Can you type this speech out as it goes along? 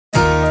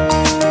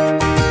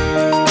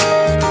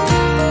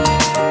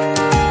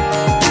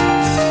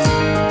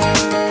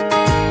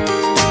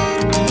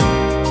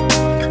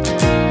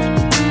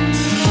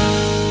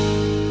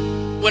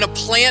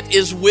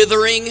plant is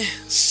withering,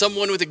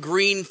 someone with a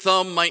green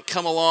thumb might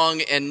come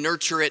along and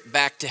nurture it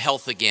back to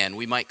health again.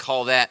 We might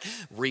call that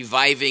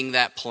reviving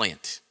that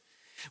plant.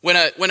 When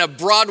a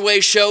Broadway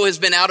show has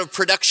been out of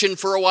production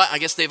for a while, I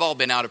guess they've all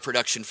been out of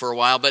production for a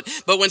while, but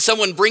when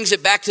someone brings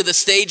it back to the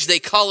stage, they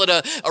call it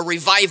a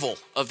revival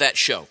of that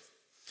show.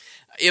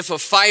 If a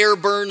fire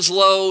burns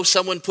low,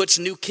 someone puts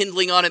new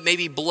kindling on it,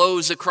 maybe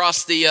blows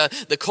across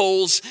the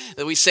coals,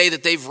 that we say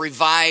that they've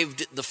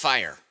revived the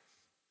fire.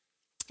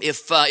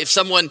 If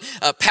someone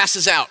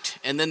passes out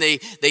and then they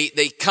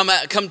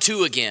come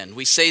to again,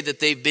 we say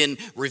that they've been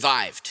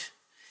revived.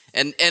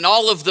 And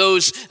all of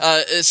those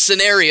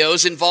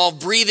scenarios involve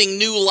breathing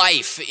new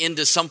life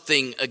into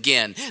something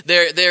again.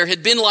 There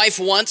had been life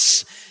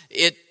once,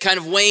 it kind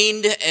of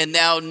waned, and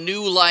now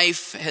new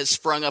life has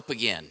sprung up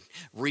again.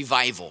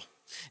 Revival.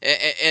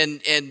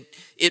 And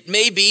it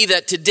may be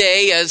that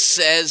today,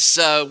 as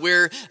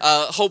we're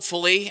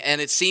hopefully,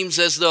 and it seems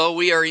as though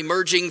we are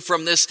emerging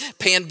from this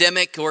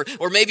pandemic, or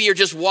maybe you're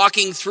just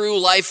walking through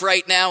life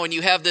right now and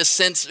you have this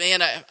sense,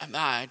 man,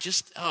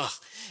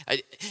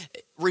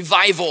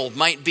 revival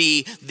might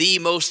be the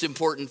most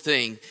important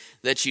thing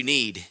that you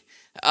need.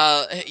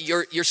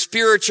 Your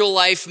spiritual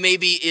life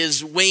maybe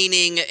is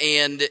waning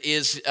and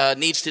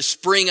needs to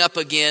spring up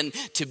again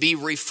to be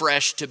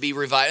refreshed, to be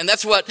revived. And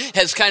that's what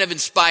has kind of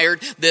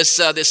inspired this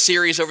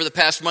series over the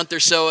past month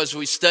or so as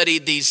we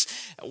studied these,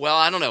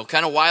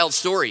 kind of wild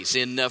stories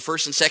in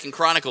 1st and 2nd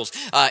Chronicles.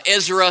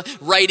 Ezra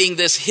writing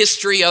this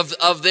history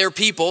of their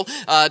people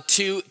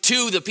to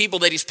the people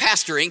that he's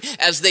pastoring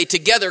as they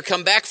together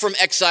come back from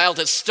exile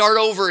to start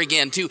over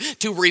again,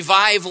 to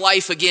revive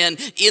life again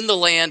in the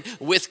land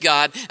with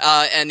God.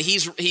 And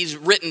he's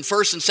written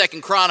 1st and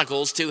 2nd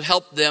Chronicles to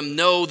help them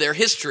know their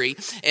history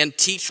and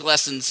teach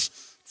lessons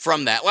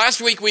from that. Last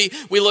week we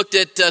looked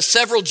at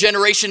several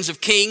generations of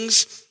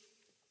kings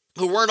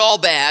who weren't all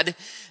bad,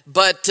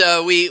 but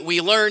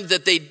we learned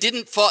that they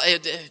didn't follow,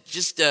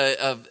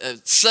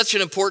 such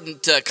an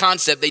important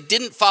concept, they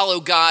didn't follow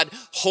God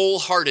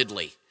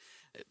wholeheartedly.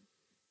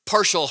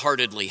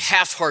 Partial-heartedly,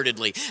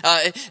 half-heartedly.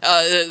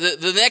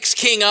 The next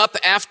king up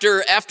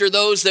after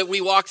those that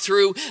we walked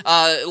through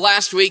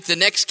last week, the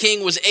next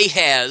king was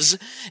Ahaz,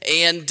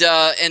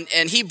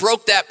 and he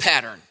broke that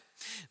pattern,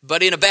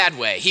 but in a bad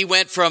way. They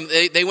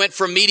went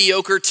from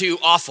mediocre to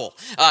awful.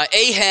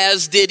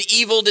 Ahaz did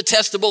evil,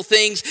 detestable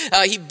things.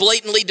 He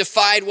blatantly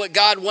defied what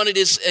God wanted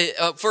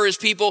for his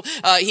people.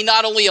 He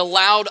not only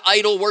allowed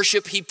idol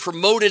worship, he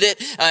promoted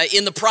it.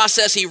 In the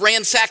process, he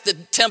ransacked the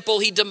temple.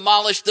 He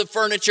demolished the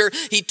furniture.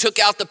 He took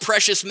out the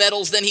precious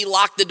metals. Then he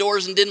locked the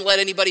doors and didn't let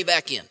anybody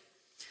back in.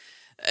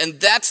 And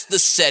that's the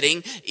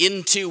setting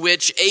into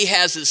which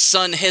Ahaz's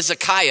son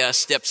Hezekiah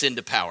steps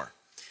into power.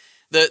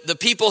 The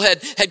people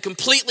had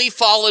completely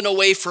fallen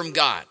away from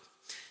God.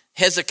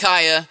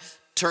 Hezekiah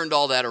turned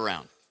all that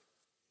around.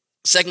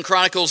 2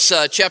 Chronicles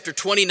chapter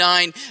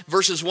 29,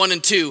 verses 1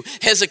 and 2.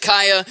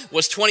 Hezekiah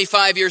was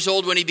 25 years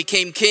old when he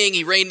became king.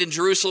 He reigned in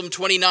Jerusalem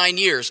 29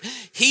 years.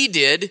 He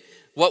did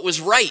what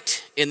was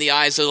right in the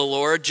eyes of the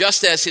Lord,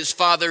 just as his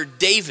father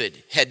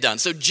David had done.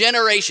 So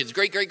generations,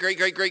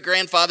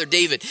 great-grandfather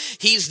David,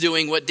 he's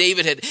doing what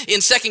David had. In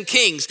 2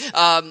 Kings,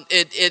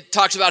 it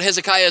talks about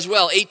Hezekiah as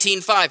well,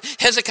 18:5.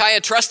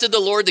 Hezekiah trusted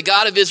the Lord, the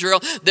God of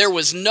Israel. There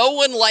was no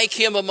one like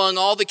him among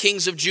all the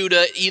kings of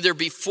Judah, either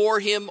before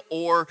him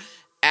or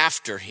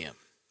after him.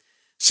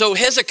 So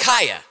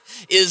Hezekiah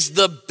is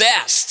the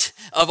best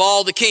of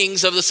all the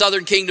kings of the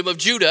southern kingdom of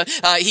Judah.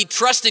 He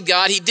trusted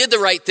God, he did the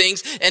right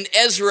things, and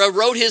Ezra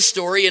wrote his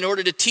story in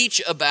order to teach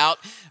about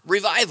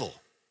revival.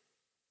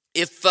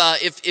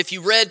 If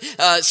you read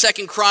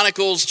 2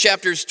 Chronicles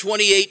chapters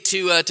 28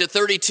 to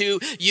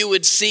 32, you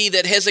would see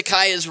that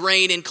Hezekiah's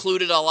reign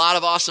included a lot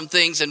of awesome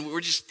things, and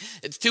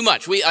it's too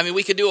much.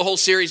 We could do a whole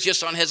series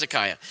just on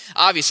Hezekiah.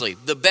 Obviously,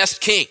 the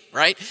best king,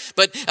 right?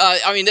 But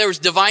there was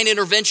divine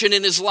intervention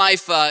in his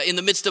life in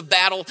the midst of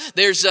battle.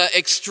 There's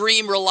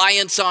extreme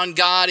reliance on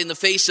God in the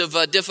face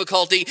of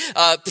difficulty,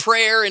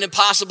 prayer in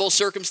impossible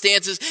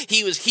circumstances.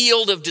 He was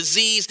healed of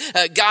disease.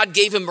 God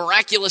gave him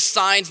miraculous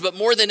signs, but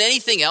more than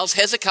anything else,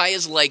 Hezekiah's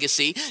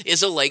legacy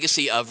is a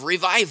legacy of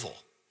revival.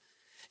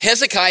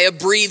 Hezekiah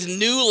breathed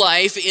new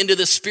life into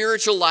the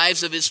spiritual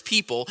lives of his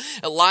people,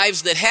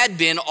 lives that had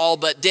been all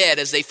but dead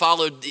as they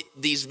followed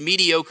these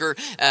mediocre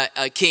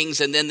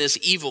kings and then this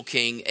evil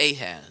king,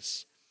 Ahaz.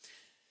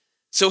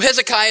 So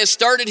Hezekiah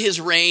started his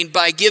reign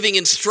by giving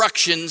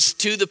instructions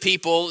to the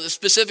people,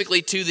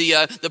 specifically to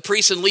the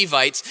priests and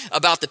Levites,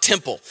 about the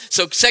temple.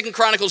 So 2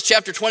 Chronicles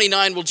chapter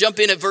 29, we'll jump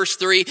in at verse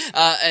 3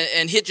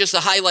 and hit just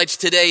the highlights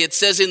today. It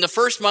says, in the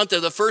first month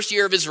of the first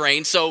year of his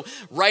reign, so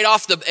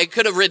it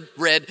could have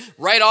read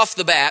right off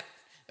the bat.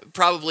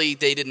 Probably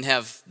they didn't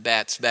have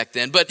bats back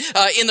then. But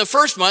in the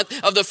first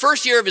month of the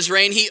first year of his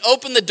reign, he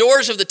opened the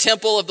doors of the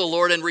temple of the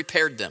Lord and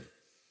repaired them.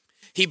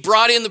 He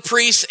brought in the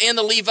priests and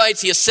the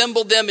Levites. He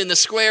assembled them in the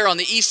square on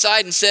the east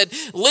side and said,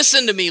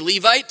 listen to me,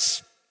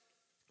 Levites.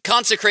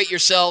 Consecrate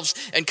yourselves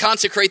and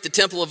consecrate the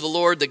temple of the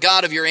Lord, the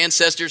God of your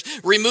ancestors.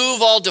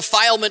 Remove all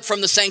defilement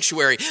from the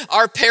sanctuary.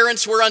 Our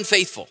parents were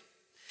unfaithful.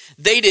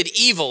 They did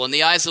evil in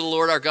the eyes of the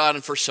Lord our God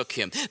and forsook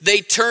him.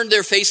 They turned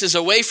their faces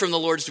away from the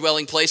Lord's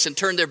dwelling place and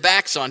turned their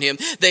backs on him.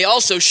 They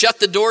also shut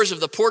the doors of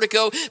the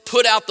portico,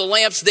 put out the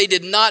lamps. They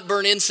did not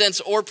burn incense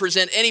or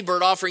present any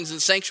burnt offerings in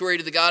the sanctuary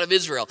to the God of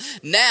Israel.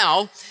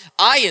 Now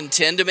I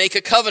intend to make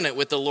a covenant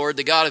with the Lord,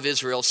 the God of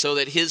Israel, so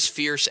that his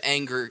fierce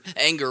anger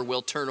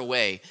will turn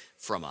away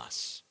from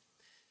us.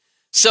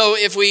 So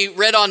if we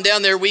read on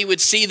down there, we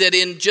would see that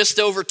in just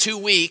over 2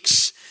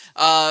 weeks,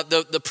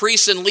 the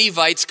priests and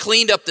Levites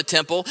cleaned up the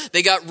temple.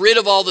 They got rid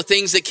of all the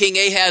things that King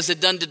Ahaz had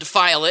done to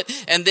defile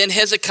it. And then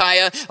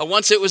Hezekiah,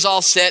 once it was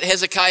all set,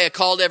 Hezekiah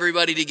called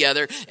everybody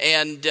together.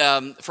 And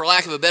for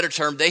lack of a better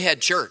term, they had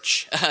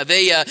church.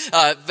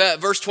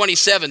 Verse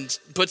 27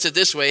 puts it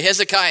this way: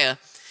 Hezekiah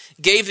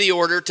gave the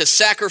order to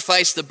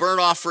sacrifice the burnt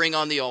offering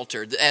on the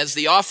altar. As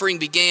the offering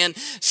began,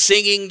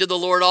 singing to the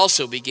Lord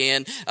also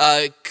began,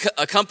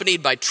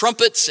 accompanied by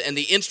trumpets and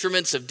the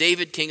instruments of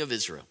David, king of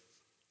Israel.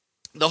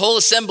 The whole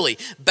assembly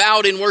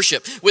bowed in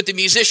worship with the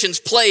musicians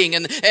playing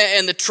and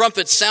the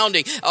trumpets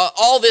sounding.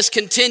 All this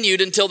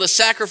continued until the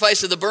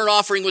sacrifice of the burnt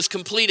offering was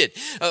completed.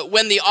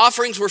 When the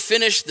offerings were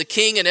finished, the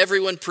king and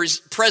everyone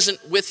present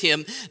with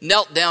him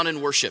knelt down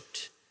and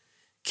worshiped.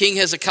 King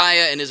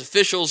Hezekiah and his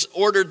officials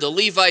ordered the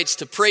Levites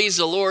to praise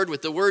the Lord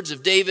with the words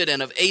of David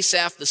and of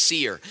Asaph the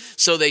seer.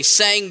 So they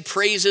sang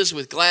praises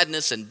with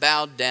gladness and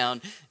bowed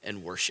down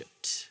and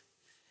worshiped.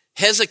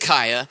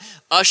 Hezekiah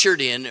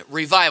ushered in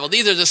revival.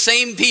 These are the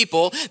same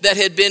people that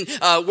had been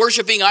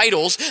worshiping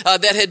idols,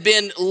 that had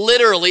been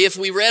literally, if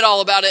we read all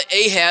about it,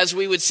 Ahaz,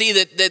 we would see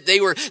that they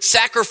were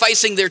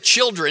sacrificing their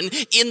children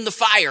in the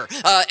fire.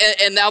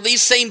 And now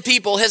these same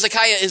people,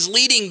 Hezekiah is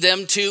leading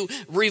them to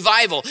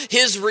revival.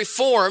 His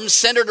reforms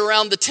centered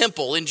around the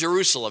temple in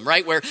Jerusalem,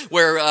 right? Where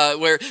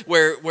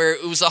it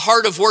was the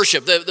heart of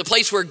worship, the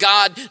place where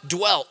God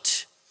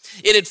dwelt.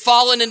 It had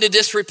fallen into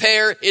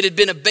disrepair. It had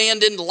been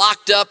abandoned,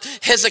 locked up.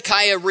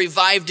 Hezekiah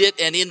revived it,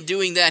 and in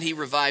doing that, he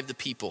revived the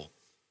people.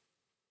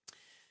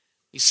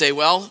 You say,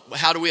 well,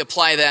 how do we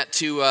apply that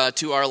to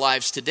our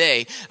lives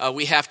today?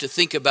 We have to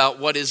think about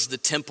what is the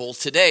temple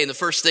today. And the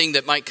first thing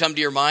that might come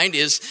to your mind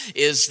is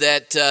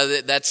that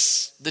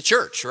that's the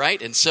church,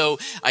 right? And so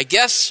I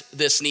guess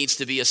this needs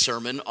to be a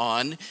sermon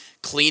on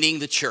cleaning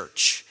the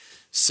church.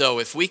 So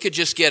if we could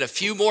just get a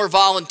few more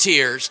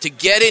volunteers to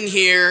get in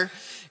here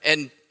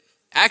and...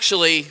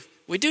 Actually,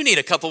 we do need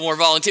a couple more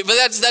volunteers, but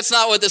that's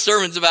not what the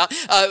sermon's about.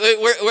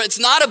 It's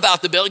not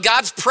about the building.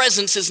 God's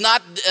presence is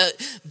not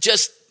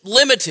just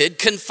limited,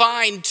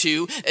 confined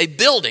to a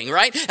building,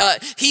 right?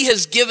 He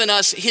has given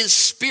us his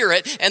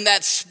spirit, and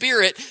that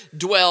spirit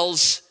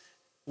dwells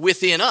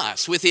within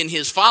us, within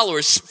his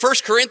followers. 1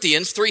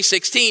 Corinthians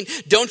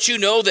 3:16, don't you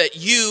know that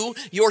you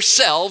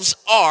yourselves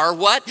are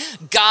what?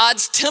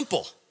 God's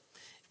temple,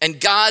 and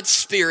God's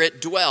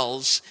spirit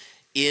dwells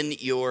in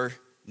your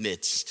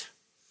midst.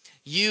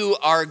 You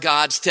are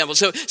God's temple.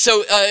 So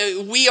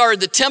we are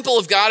the temple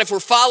of God if we're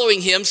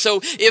following him. So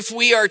if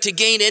we are to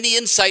gain any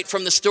insight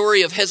from the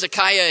story of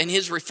Hezekiah and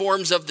his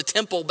reforms of the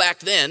temple back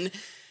then,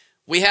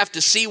 we have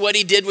to see what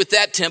he did with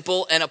that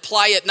temple and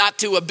apply it not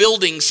to a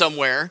building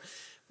somewhere.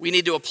 We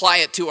need to apply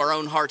it to our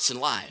own hearts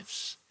and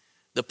lives,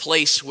 the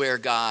place where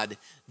God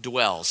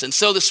dwells. And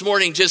so this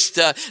morning, just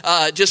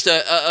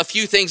a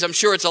few things. I'm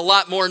sure it's a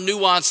lot more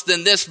nuanced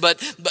than this,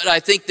 but I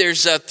think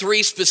there's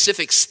 3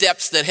 specific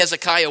steps that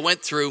Hezekiah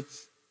went through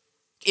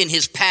in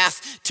his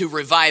path to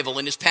revival,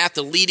 in his path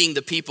to leading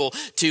the people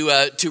to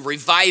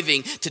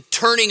reviving, to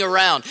turning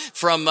around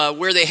from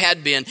where they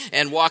had been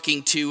and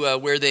walking to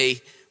where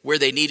they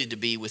needed to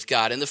be with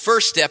God. And the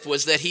first step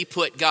was that he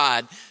put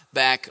God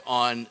back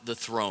on the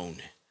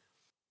throne.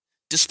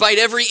 Despite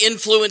every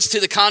influence to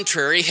the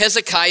contrary,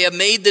 Hezekiah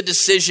made the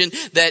decision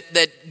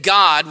that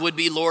God would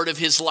be Lord of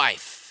his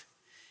life.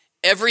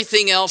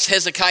 Everything else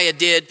Hezekiah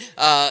did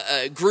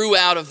grew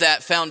out of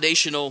that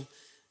foundational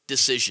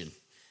decision.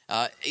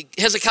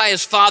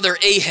 Hezekiah's father,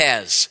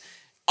 Ahaz,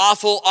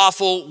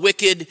 awful,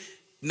 wicked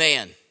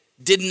man,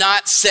 did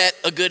not set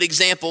a good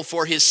example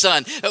for his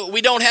son.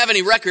 We don't have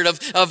any record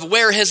of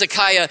where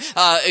Hezekiah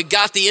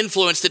got the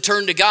influence to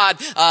turn to God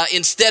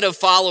instead of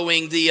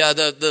following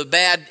the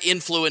bad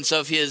influence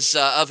of his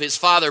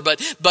father.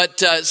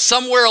 But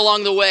somewhere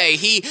along the way,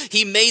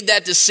 he made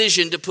that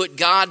decision to put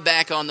God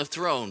back on the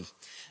throne.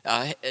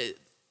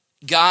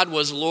 God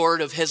was Lord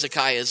of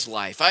Hezekiah's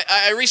life.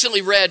 I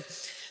recently read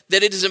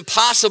that it is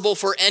impossible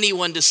for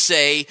anyone to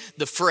say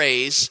the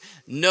phrase,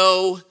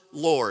 "No,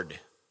 Lord."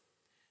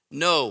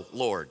 No,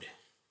 Lord.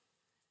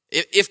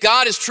 If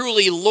God is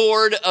truly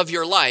Lord of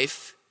your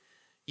life,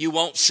 you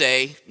won't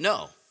say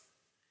no.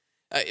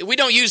 We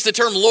don't use the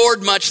term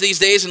Lord much these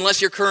days unless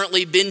you're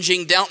currently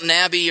binging Downton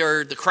Abbey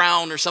or The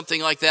Crown or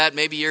something like that.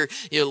 Maybe you're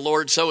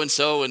Lord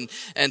so-and-so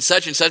and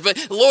such and such.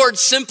 But Lord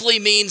simply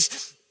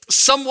means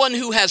someone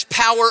who has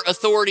power,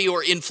 authority,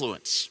 or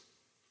influence.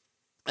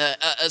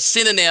 A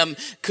synonym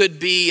could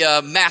be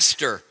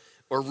master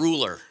or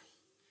ruler.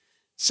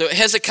 So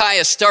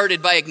Hezekiah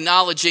started by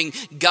acknowledging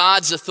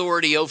God's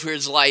authority over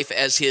his life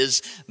as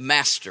his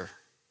master.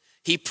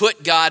 He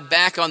put God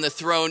back on the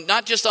throne,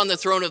 not just on the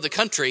throne of the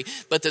country,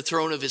 but the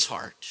throne of his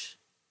heart.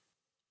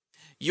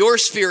 Your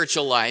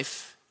spiritual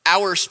life,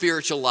 our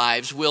spiritual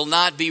lives will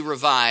not be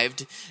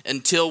revived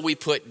until we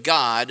put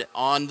God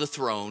on the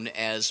throne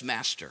as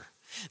master.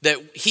 That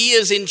he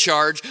is in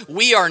charge,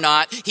 we are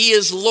not, he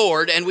is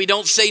Lord, and we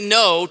don't say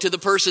no to the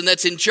person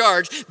that's in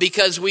charge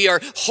because we are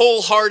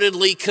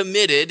wholeheartedly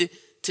committed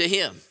to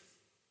him.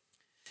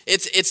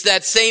 It's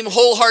that same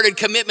wholehearted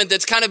commitment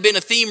that's kind of been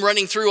a theme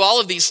running through all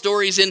of these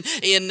stories in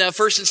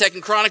 1st and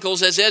 2nd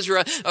Chronicles, as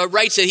Ezra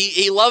writes it.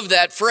 He loved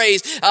that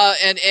phrase.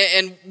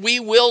 And we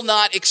will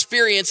not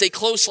experience a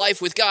close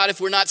life with God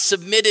if we're not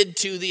submitted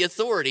to the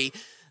authority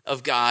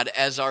of God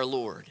as our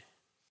Lord.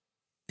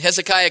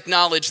 Hezekiah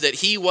acknowledged that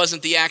he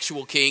wasn't the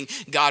actual king,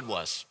 God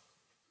was.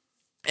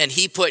 And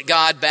he put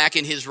God back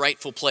in his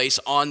rightful place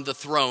on the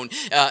throne.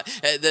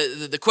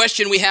 The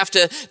question we have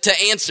to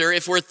answer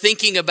if we're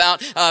thinking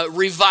about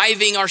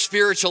reviving our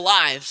spiritual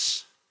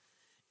lives,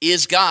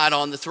 is God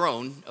on the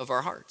throne of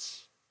our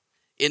hearts?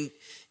 In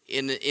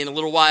a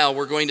little while,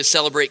 we're going to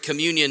celebrate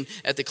communion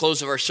at the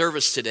close of our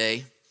service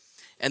today.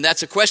 And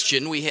that's a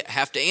question we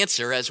have to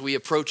answer as we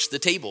approach the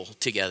table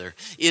together.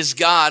 Is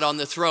God on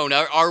the throne?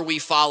 Are we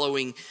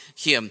following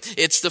him?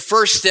 It's the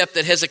first step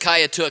that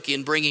Hezekiah took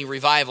in bringing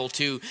revival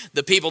to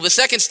the people. The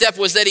second step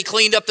was that he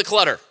cleaned up the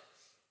clutter.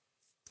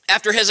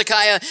 After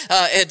Hezekiah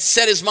had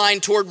set his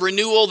mind toward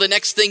renewal, the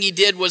next thing he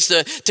did was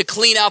to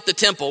clean out the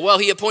temple. Well,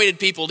 he appointed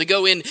people to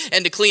go in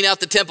and to clean out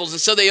the temples. And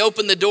so they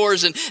opened the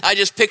doors, and I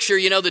just picture,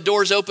 the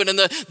doors open and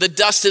the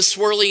dust is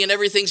swirling and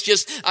everything's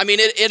just,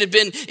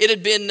 it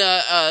had been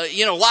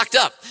locked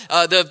up.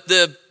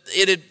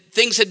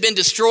 Things had been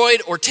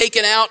destroyed or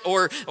taken out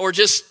or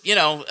just,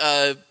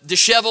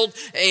 disheveled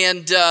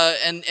and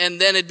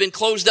then had been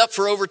closed up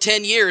for over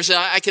 10 years.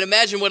 I can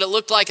imagine what it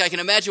looked like. I can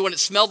imagine what it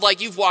smelled like.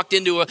 You've walked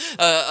into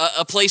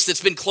a place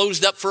that's been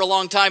closed up for a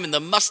long time, and the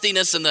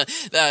mustiness and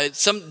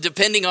some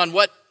depending on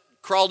what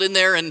crawled in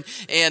there and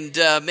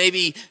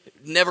maybe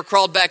never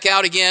crawled back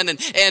out again.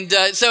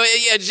 So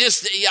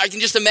I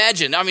can just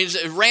imagine.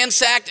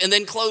 Ransacked and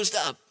then closed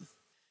up.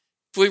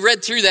 If we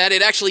read through that,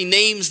 it actually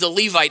names the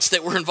Levites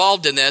that were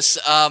involved in this.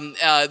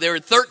 There were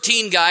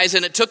 13 guys,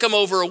 and it took them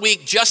over a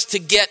week just to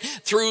get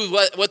through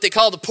what they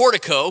call the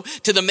portico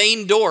to the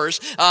main doors.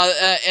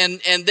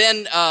 And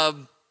then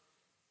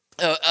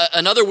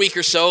another week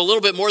or so, a little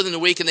bit more than a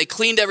week, and they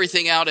cleaned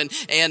everything out, and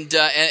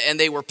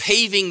they were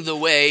paving the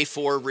way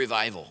for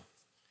revival.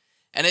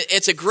 And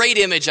it's a great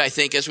image, I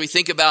think, as we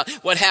think about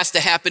what has to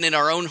happen in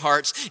our own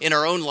hearts, in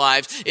our own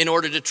lives, in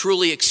order to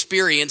truly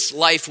experience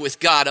life with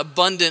God,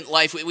 abundant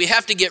life. We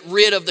have to get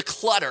rid of the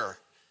clutter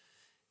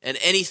and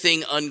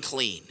anything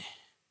unclean.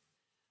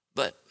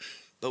 But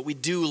we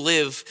do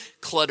live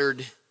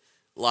cluttered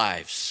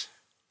lives.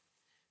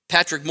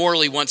 Patrick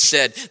Morley once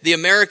said, "The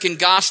American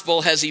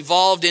gospel has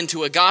evolved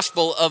into a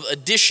gospel of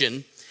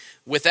addition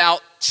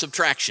without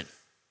subtraction."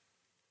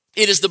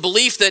 It is the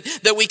belief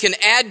that we can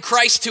add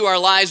Christ to our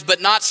lives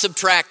but not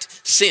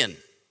subtract sin.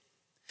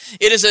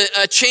 It is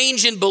a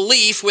change in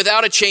belief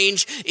without a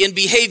change in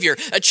behavior.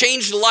 A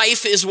changed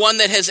life is one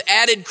that has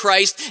added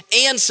Christ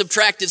and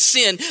subtracted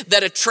sin,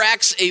 that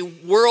attracts a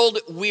world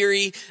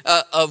weary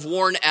of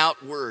worn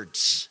out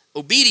words.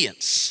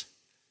 Obedience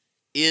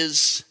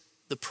is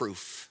the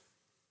proof.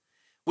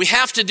 We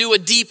have to do a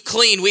deep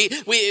clean.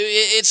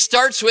 It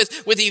starts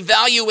with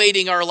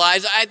evaluating our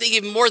lives. I think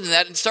even more than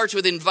that, it starts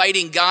with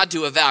inviting God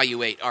to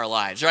evaluate our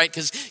lives, right?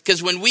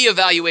 Because when we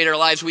evaluate our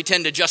lives, we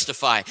tend to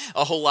justify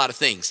a whole lot of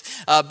things.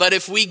 But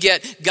if we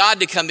get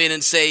God to come in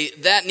and say,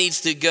 that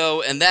needs to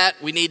go, and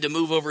that we need to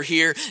move over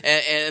here,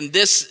 and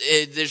this,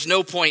 there's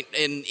no point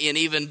in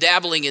even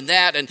dabbling in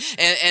that,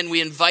 and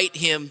we invite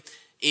him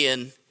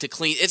in to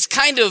clean. It's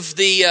kind of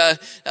the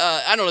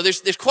I don't know.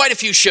 There's quite a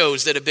few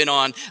shows that have been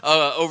on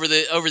over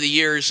the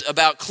years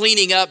about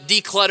cleaning up,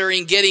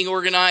 decluttering, getting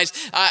organized.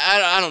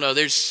 I don't know.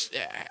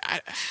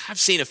 I've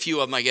seen a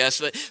few of them, I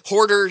guess. But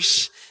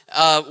hoarders.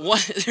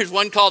 There's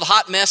one called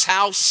Hot Mess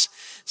House.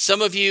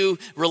 Some of you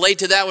relate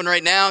to that one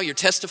right now. You're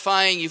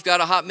testifying. You've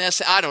got a hot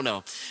mess. I don't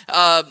know.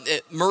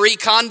 Marie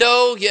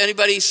Kondo.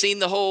 Anybody seen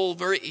the whole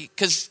Marie?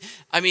 Because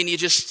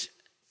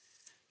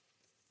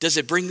does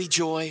it bring me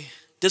joy?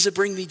 Does it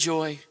bring me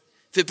joy?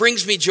 If it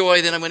brings me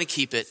joy, then I'm going to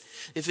keep it.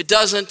 If it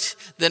doesn't,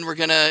 then we're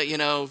going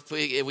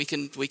to,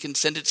 we can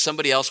send it to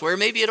somebody else where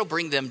maybe it'll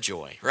bring them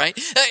joy, right?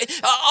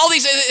 All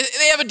these,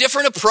 they have a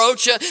different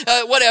approach,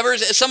 whatever.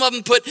 Some of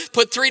them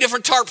put 3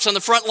 different tarps on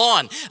the front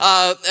lawn.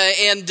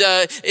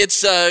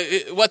 It's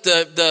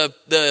the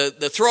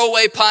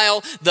throwaway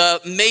pile, the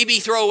maybe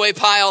throwaway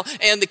pile,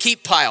 and the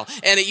keep pile.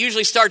 And it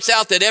usually starts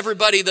out that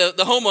everybody, the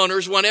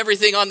homeowners, want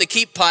everything on the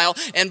keep pile.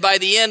 And by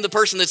the end, the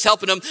person that's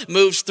helping them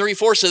moves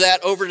 3/4 of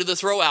that over to the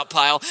throw out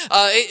pile.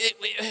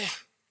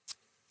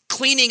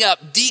 Cleaning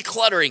up,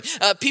 decluttering.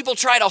 People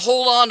try to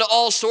hold on to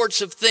all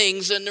sorts of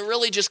things, and they're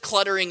really just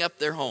cluttering up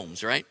their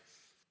homes, right?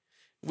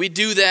 We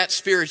do that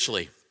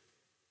spiritually.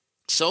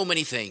 So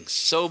many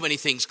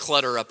things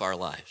clutter up our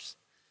lives.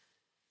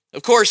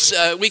 Of course,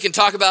 we can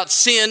talk about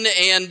sin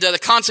and the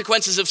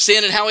consequences of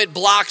sin and how it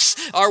blocks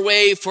our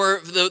way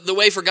for the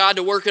way for God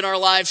to work in our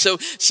lives.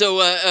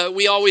 So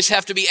we always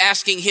have to be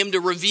asking him to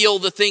reveal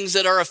the things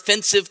that are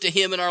offensive to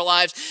him in our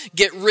lives.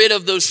 Get rid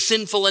of those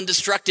sinful and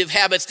destructive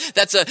habits.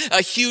 That's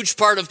a huge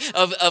part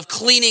of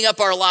cleaning up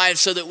our lives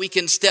so that we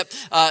can step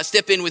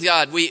in with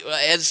God. We,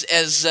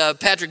 as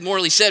Patrick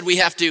Morley said, we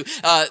have to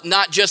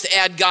not just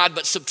add God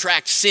but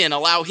subtract sin.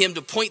 Allow him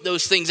to point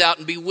those things out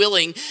and be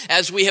willing,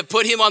 as we have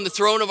put him on the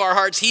throne of our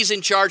hearts. He's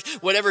in charge.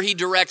 Whatever he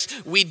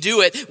directs, we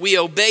do it. We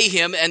obey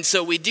him, and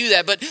so we do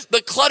that.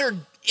 But clutter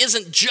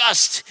isn't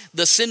just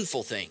the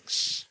sinful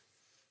things.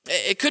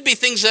 It could be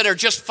things that are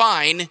just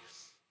fine,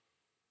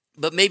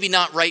 but maybe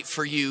not right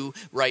for you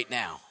right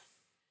now.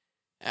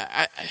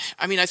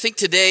 I mean, I think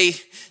today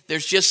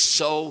there's just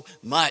so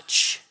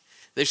much.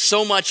 There's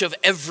so much of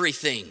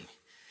everything.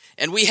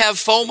 And we have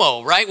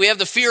FOMO, right? We have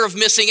the fear of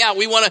missing out.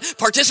 We want to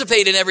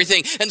participate in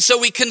everything. And so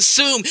we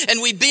consume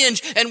and we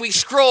binge and we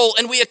scroll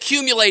and we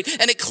accumulate,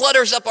 and it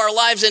clutters up our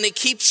lives and it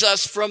keeps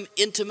us from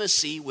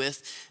intimacy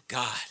with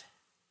God.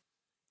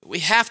 We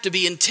have to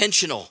be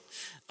intentional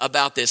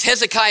about this.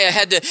 Hezekiah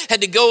had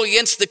to go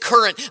against the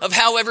current of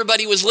how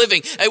everybody was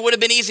living. It would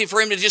have been easy for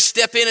him to just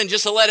step in and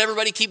just to let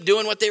everybody keep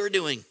doing what they were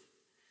doing.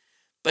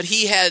 But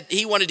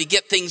he wanted to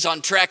get things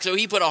on track, so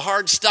he put a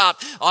hard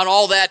stop on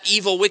all that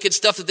evil, wicked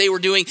stuff that they were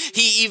doing.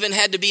 He even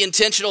had to be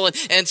intentional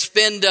and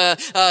spend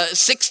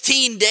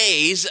 16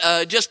 days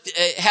just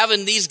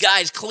having these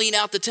guys clean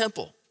out the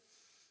temple.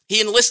 He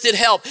enlisted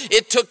help.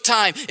 It took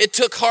time. It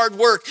took hard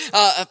work.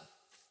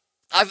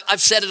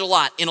 I've said it a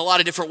lot in a lot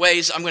of different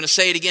ways. I'm going to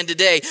say it again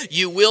today.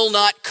 You will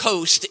not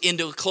coast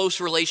into a close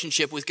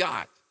relationship with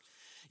God.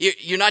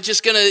 You're not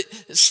just going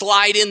to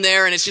slide in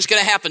there and it's just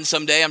going to happen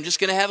someday. I'm just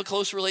going to have a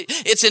close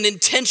relationship. It's an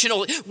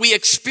intentional, we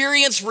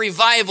experience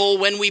revival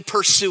when we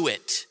pursue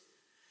it.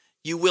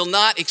 You will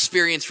not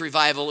experience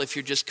revival if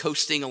you're just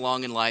coasting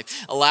along in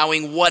life,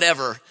 allowing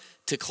whatever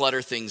to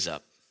clutter things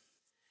up.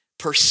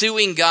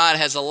 Pursuing God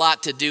has a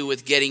lot to do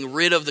with getting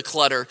rid of the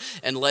clutter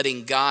and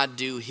letting God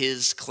do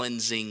his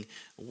cleansing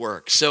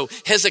work. So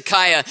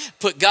Hezekiah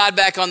put God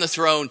back on the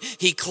throne.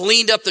 He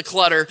cleaned up the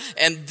clutter,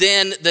 and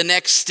then the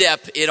next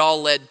step, it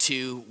all led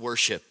to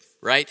worship,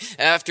 right?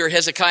 After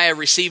Hezekiah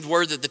received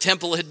word that the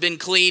temple had been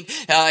cleaned,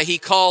 he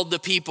called the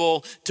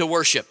people to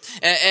worship.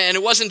 And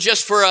it wasn't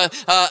just for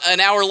an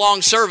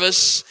hour-long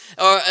service.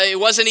 It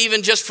wasn't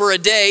even just for a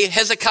day.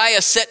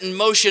 Hezekiah set in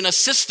motion a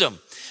system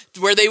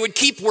where they would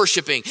keep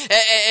worshiping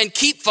and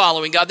keep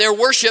following God. Their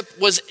worship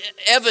was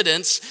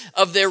evidence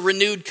of their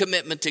renewed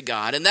commitment to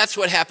God. And that's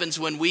what happens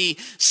when we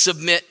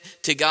submit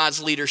to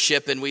God's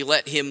leadership and we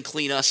let him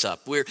clean us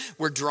up. We're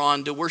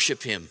drawn to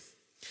worship him.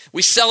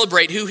 We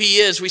celebrate who he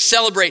is. We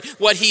celebrate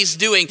what he's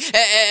doing.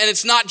 And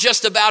it's not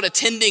just about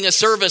attending a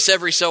service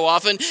every so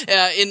often.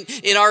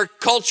 In our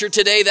culture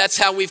today, that's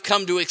how we've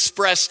come to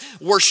express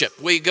worship.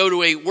 We go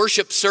to a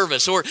worship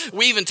service, or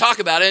we even talk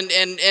about it,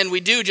 and we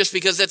do just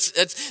because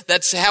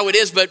that's how it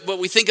is. But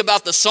we think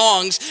about the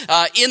songs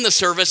in the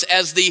service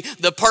as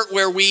the part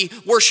where we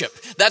worship.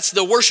 That's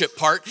the worship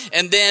part.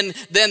 And then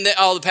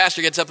the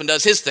pastor gets up and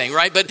does his thing,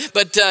 right?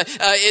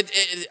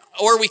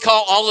 Or we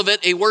call all of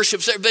it a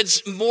worship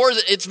service.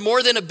 But it's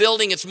more than a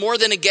building. It's more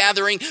than a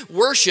gathering.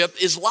 Worship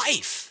is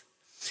life.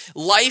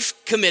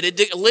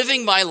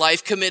 Living my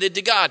life committed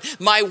to God.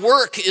 My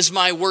work is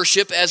my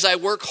worship as I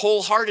work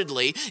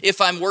wholeheartedly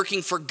if I'm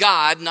working for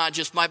God, not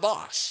just my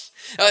boss.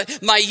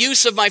 My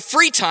use of my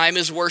free time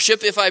is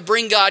worship if I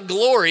bring God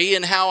glory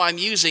in how I'm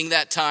using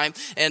that time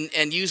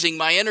and using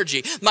my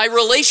energy. My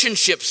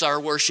relationships are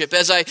worship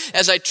as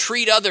I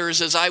treat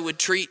others as I would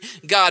treat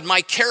God.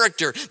 My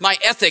character, my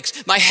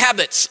ethics, my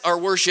habits are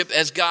worship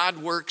as God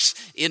works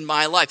in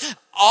my life.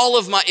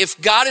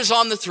 If God is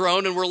on the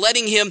throne and we're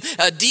letting him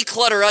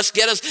declutter us,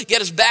 get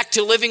us back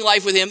to living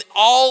life with him,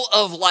 all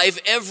of life,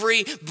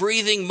 every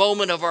breathing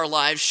moment of our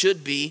lives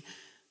should be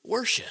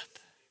worship.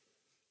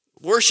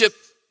 Worship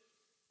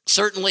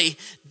certainly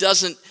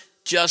doesn't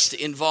just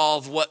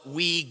involve what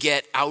we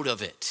get out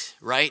of it,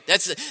 right?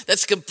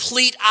 That's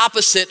complete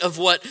opposite of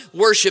what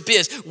worship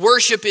is.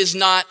 Worship is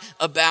not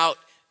about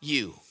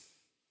you.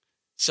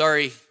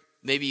 Sorry,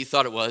 maybe you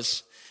thought it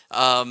was.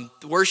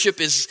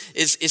 Worship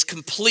is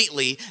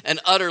completely and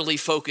utterly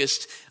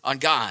focused on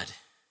God.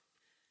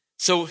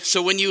 So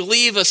when you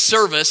leave a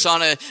service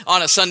on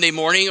a Sunday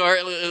morning, or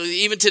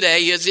even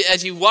today,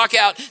 as you walk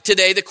out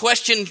today, the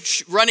question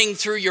running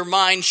through your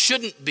mind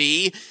shouldn't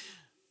be,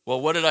 well,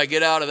 what did I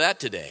get out of that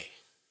today?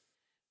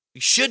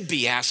 You should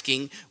be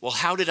asking, well,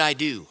 how did I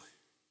do?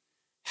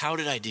 How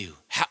did I do?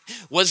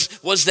 Was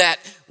that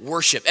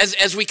worship?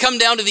 As we come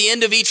down to the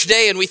end of each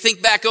day and we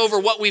think back over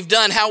what we've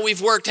done, how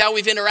we've worked, how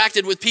we've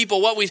interacted with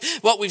people, what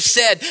we've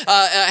said,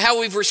 how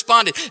we've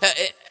responded,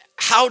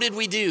 how did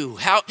we do?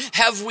 How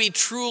have we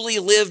truly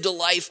lived a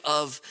life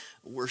of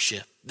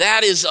worship?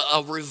 That is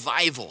a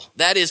revival.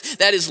 That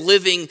is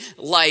living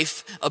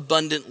life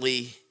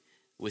abundantly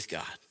with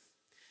God.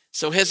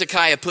 So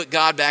Hezekiah put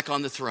God back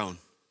on the throne.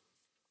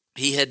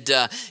 He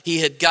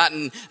had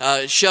gotten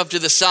shoved to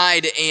the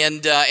side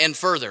and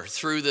further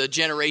through the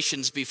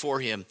generations before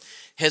him.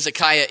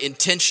 Hezekiah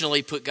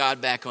intentionally put God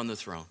back on the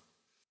throne.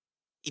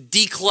 He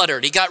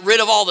decluttered. He got rid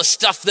of all the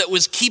stuff that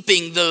was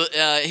keeping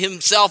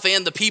himself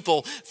and the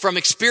people from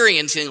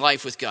experiencing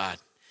life with God.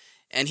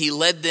 And he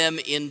led them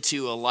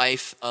into a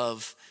life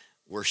of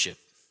worship.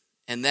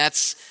 And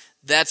that's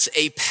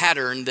a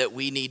pattern that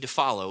we need to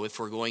follow if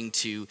we're going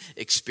to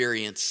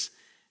experience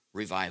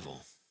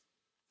revival.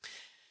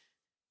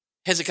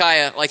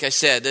 Hezekiah, like I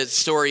said, the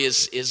story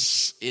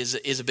is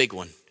a big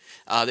one.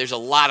 There's a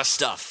lot of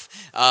stuff.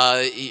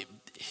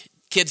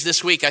 Kids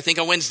this week, I think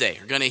on Wednesday,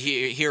 are going to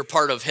hear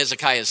part of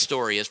Hezekiah's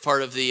story as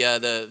part of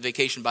the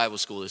Vacation Bible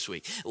School this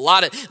week. A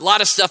lot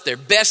of stuff there.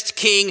 Best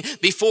king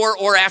before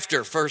or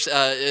after,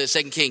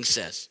 Second Kings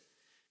says.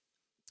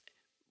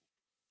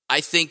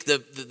 I think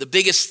the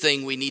biggest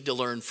thing we need to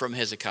learn from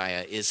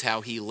Hezekiah is how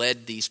he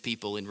led these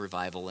people in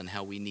revival and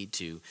how we need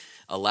to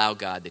allow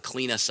God to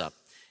clean us up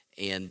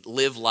and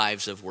live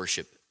lives of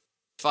worship.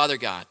 Father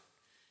God,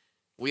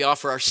 we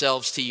offer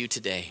ourselves to you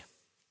today.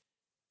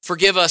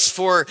 Forgive us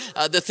for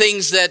the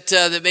things that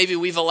maybe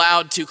we've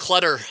allowed to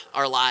clutter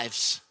our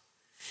lives.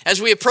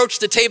 As we approach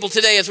the table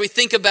today, as we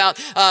think about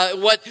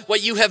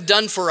what you have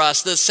done for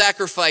us, the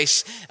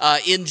sacrifice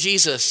in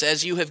Jesus,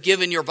 as you have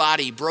given your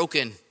body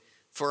broken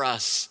for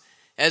us,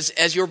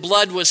 as your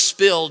blood was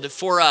spilled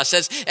for us,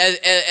 as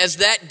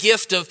that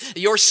gift of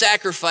your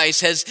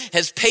sacrifice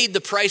has paid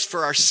the price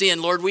for our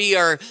sin, Lord, we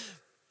are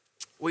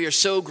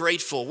so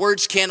grateful.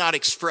 Words cannot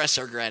express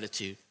our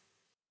gratitude.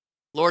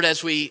 Lord,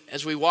 as we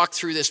walk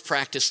through this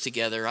practice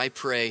together, I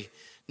pray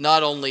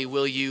not only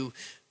will you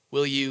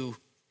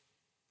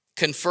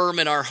confirm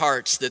in our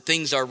hearts that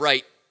things are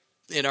right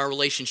in our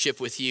relationship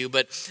with you,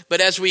 but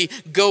as we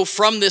go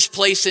from this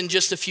place in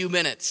just a few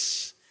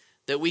minutes,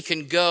 that we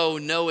can go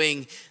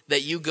knowing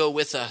that you go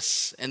with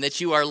us and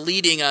that you are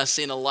leading us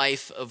in a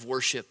life of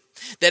worship.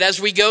 That as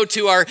we go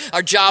to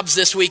our jobs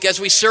this week, as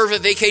we serve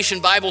at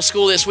Vacation Bible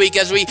School this week,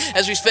 as we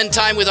spend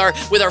time with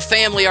our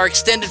family, our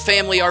extended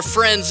family, our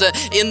friends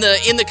in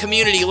the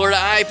community, Lord,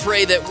 I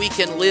pray that we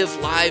can live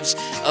lives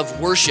of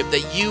worship,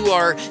 that you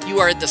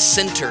are at the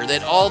center,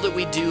 that all that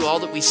we do, all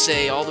that we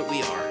say, all that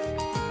we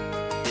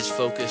are is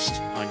focused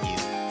on you.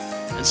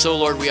 And so,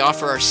 Lord, we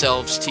offer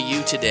ourselves to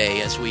you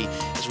today as we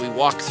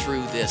walk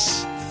through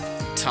this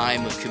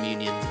time of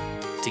communion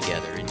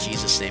together. In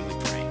Jesus' name we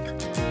pray.